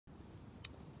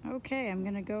Okay, I'm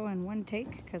gonna go in one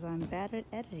take because I'm bad at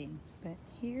editing. But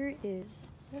here is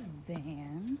the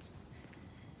van.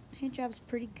 Paint job's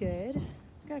pretty good.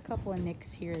 It's got a couple of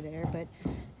nicks here or there, but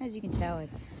as you can tell,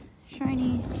 it's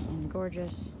shiny and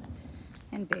gorgeous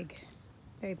and big,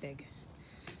 very big.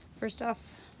 First off,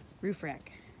 roof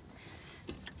rack.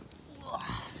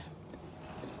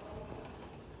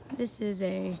 This is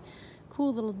a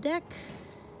cool little deck.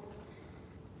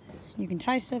 You can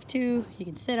tie stuff to, you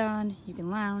can sit on, you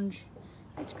can lounge.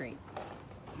 It's great.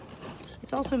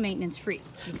 It's also maintenance free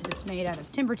because it's made out of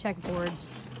TimberTech boards,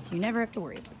 so you never have to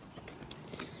worry about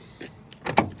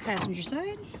it. Passenger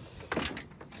side.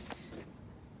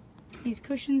 These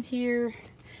cushions here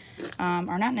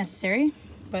are not necessary,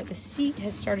 but the seat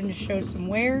has started to show some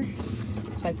wear,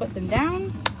 so I put them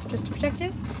down just to protect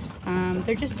it.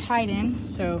 They're just tied in,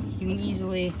 so you can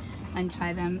easily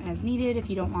untie them as needed if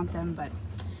you don't want them, but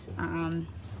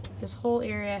this whole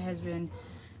area has been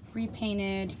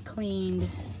repainted, cleaned,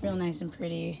 real nice and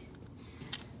pretty.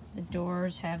 The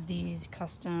doors have these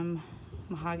custom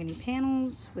mahogany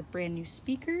panels with brand new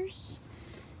speakers.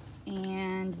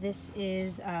 And this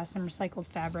is some recycled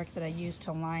fabric that I used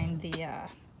to line the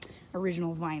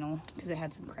original vinyl because it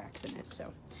had some cracks in it.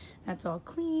 So that's all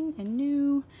clean and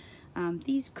new.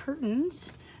 These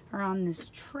curtains are on this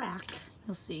track.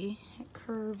 You'll see it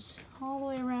curves all the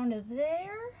way around to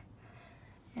there,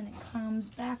 and it comes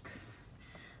back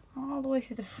all the way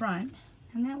through the front,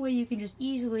 and that way you can just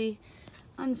easily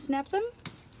unsnap them,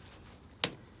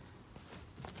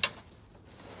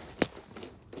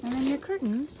 and then your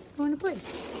curtains go into place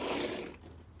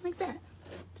like that.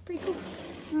 It's pretty cool.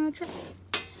 Try.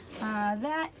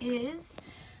 That is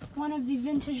one of the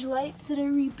vintage lights that I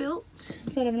rebuilt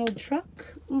instead of an old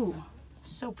truck. Ooh,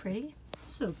 so pretty,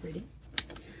 so pretty.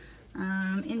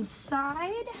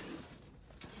 Inside,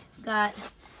 got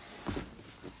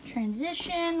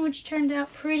transition, which turned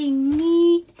out pretty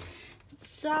neat.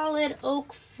 Solid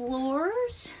oak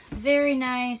floors, very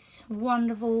nice,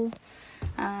 wonderful.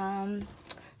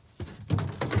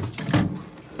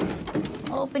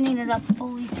 Opening it up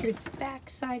fully through the back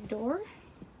side door.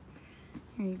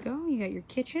 There you go, you got your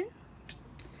kitchen.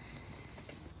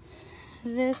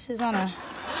 This is on a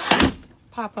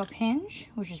pop-up hinge,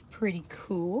 which is pretty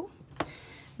cool.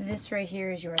 This right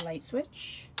here is your light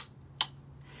switch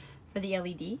for the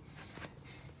LEDs.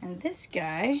 And this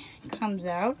guy comes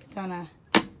out, it's on a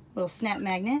little snap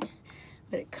magnet,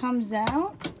 but it comes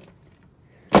out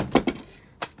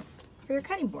for your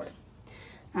cutting board.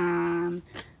 The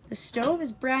stove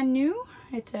is brand new.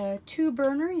 It's a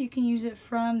 2-burner. You can use it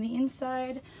from the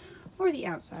inside or the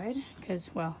outside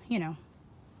because, well, you know,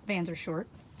 vans are short.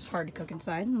 It's hard to cook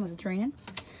inside unless it's raining.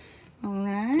 All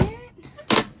right.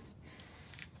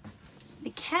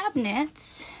 The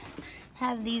cabinets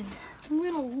have these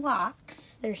little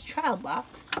locks. There's child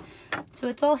locks. So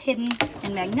it's all hidden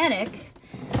and magnetic.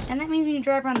 And that means when you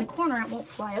drive around the corner, it won't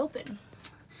fly open.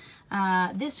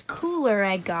 This cooler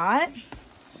I got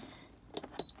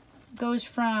goes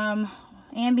from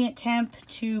ambient temp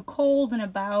to cold in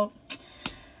about,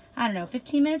 I don't know,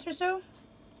 15 minutes or so.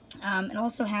 It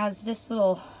also has this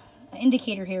little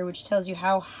indicator here which tells you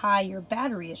how high your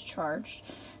battery is charged.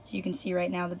 So you can see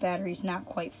right now the battery's not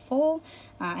quite full.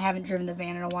 I haven't driven the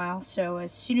van in a while, so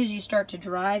as soon as you start to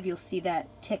drive, you'll see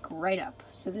that tick right up.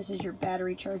 So this is your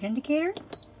battery charge indicator.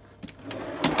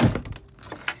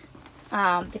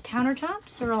 The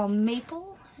countertops are all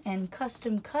maple and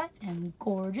custom cut and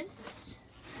gorgeous.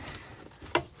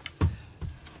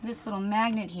 This little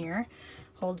magnet here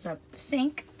holds up the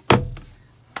sink,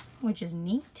 which is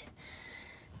neat.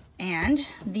 And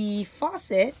the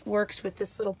faucet works with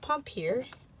this little pump here.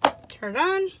 Turn it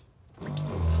on,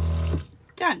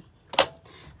 done.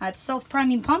 It's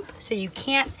self-priming pump, so you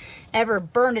can't ever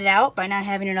burn it out by not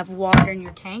having enough water in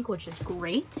your tank, which is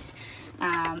great.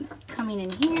 Coming in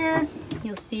here,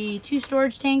 you'll see 2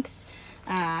 storage tanks.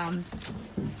 Pardon,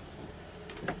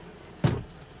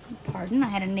 I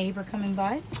had a neighbor coming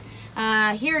by.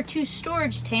 Here are 2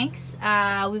 storage tanks.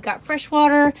 We've got fresh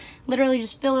water. Literally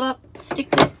just fill it up, stick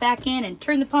this back in, and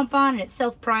turn the pump on, and it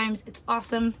self-primes. It's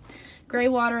awesome. Gray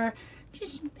water,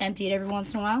 just empty it every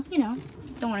once in a while. You know,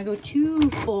 don't want to go too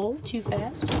full too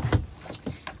fast.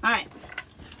 All right,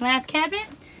 last cabinet,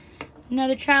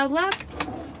 another child lock.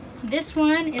 This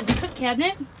one is the cook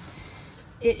cabinet.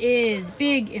 It is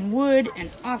big in wood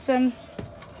and awesome.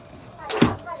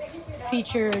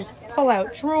 Features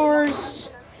pull-out drawers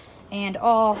and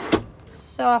all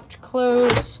soft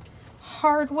close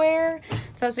hardware.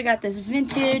 It's also got this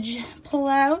vintage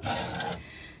pull-out,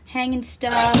 hanging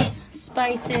stuff,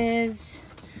 spices,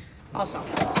 all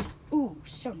soft close. Ooh,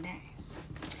 so nice.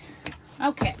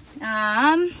 Okay,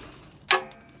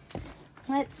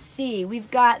 let's see. We've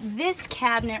got this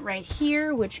cabinet right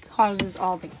here, which houses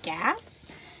all the gas.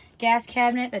 Gas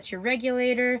cabinet, that's your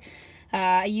regulator.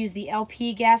 I use the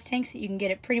LP gas tanks that you can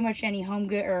get at pretty much any home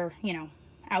good or, you know,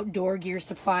 outdoor gear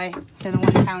supply. They're the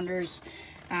 1-pounders.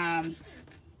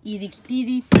 Easy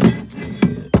peasy.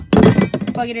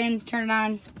 Plug it in, turn it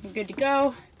on, you're good to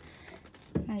go.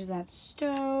 There's that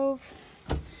stove.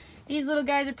 These little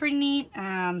guys are pretty neat.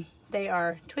 They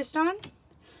are twist on,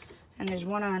 and there's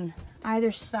one on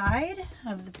either side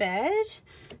of the bed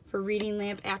for reading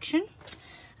lamp action.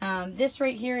 This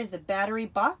right here is the battery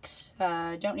box.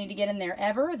 Don't need to get in there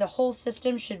ever. The whole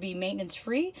system should be maintenance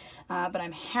free, but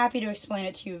I'm happy to explain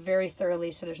it to you very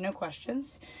thoroughly so there's no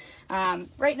questions.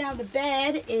 Right now the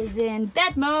bed is in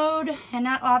bed mode and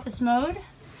not office mode.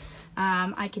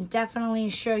 I can definitely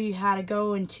show you how to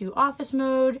go into office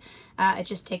mode. It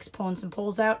just takes pulling some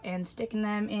poles out and sticking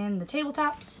them in the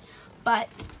tabletops. But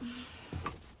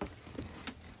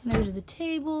those are the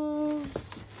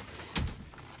tables.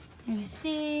 You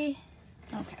see.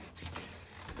 Okay.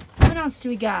 What else do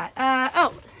we got?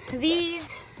 Oh,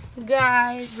 these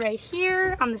guys right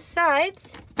here on the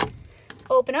sides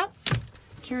open up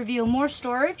to reveal more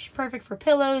storage. Perfect for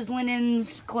pillows,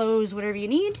 linens, clothes, whatever you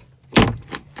need.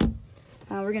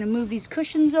 We're gonna move these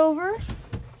cushions over.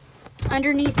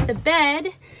 Underneath the bed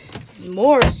is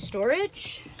more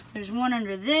storage. There's one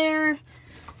under there.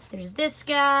 There's this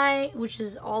guy, which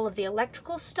is all of the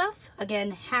electrical stuff.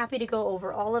 Again, happy to go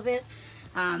over all of it.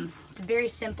 It's very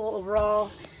simple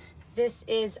overall. This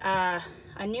is a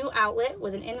new outlet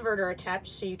with an inverter attached,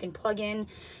 so you can plug in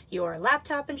your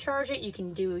laptop and charge it. You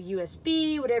can do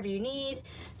USB, whatever you need.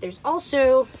 There's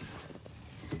also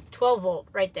 12 volt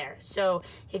right there. So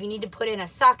if you need to put in a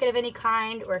socket of any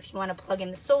kind, or if you want to plug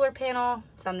in the solar panel,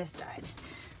 it's on this side.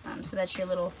 So that's your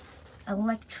little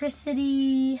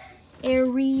electricity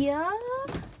area.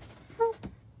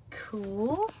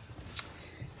 Cool.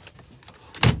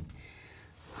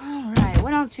 All right,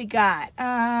 what else we got?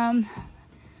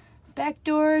 Back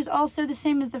doors also the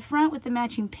same as the front with the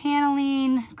matching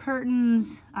paneling,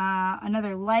 curtains,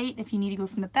 another light if you need to go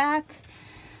from the back.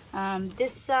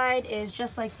 This side is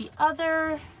just like the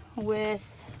other with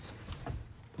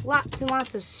lots and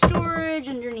lots of storage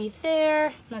underneath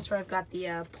there. That's where I've got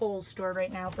the poles stored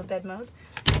right now for bed mode.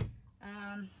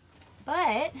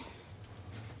 But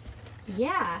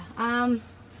yeah, oh,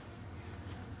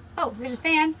 there's a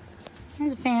fan.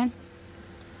 Here's a fan.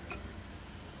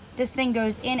 This thing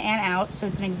goes in and out, so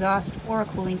it's an exhaust or a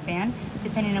cooling fan,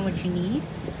 depending on what you need.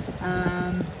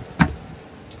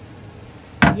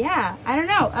 Yeah, I don't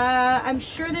know. I'm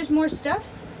sure there's more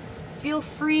stuff. Feel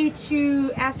free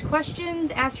to ask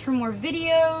questions, ask for more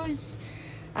videos.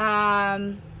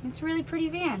 It's a really pretty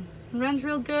van. It runs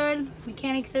real good.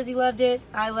 Mechanic says he loved it.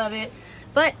 I love it.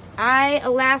 But I,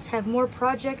 alas, have more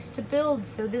projects to build,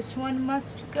 so this one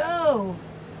must go.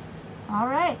 All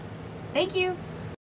right. Thank you.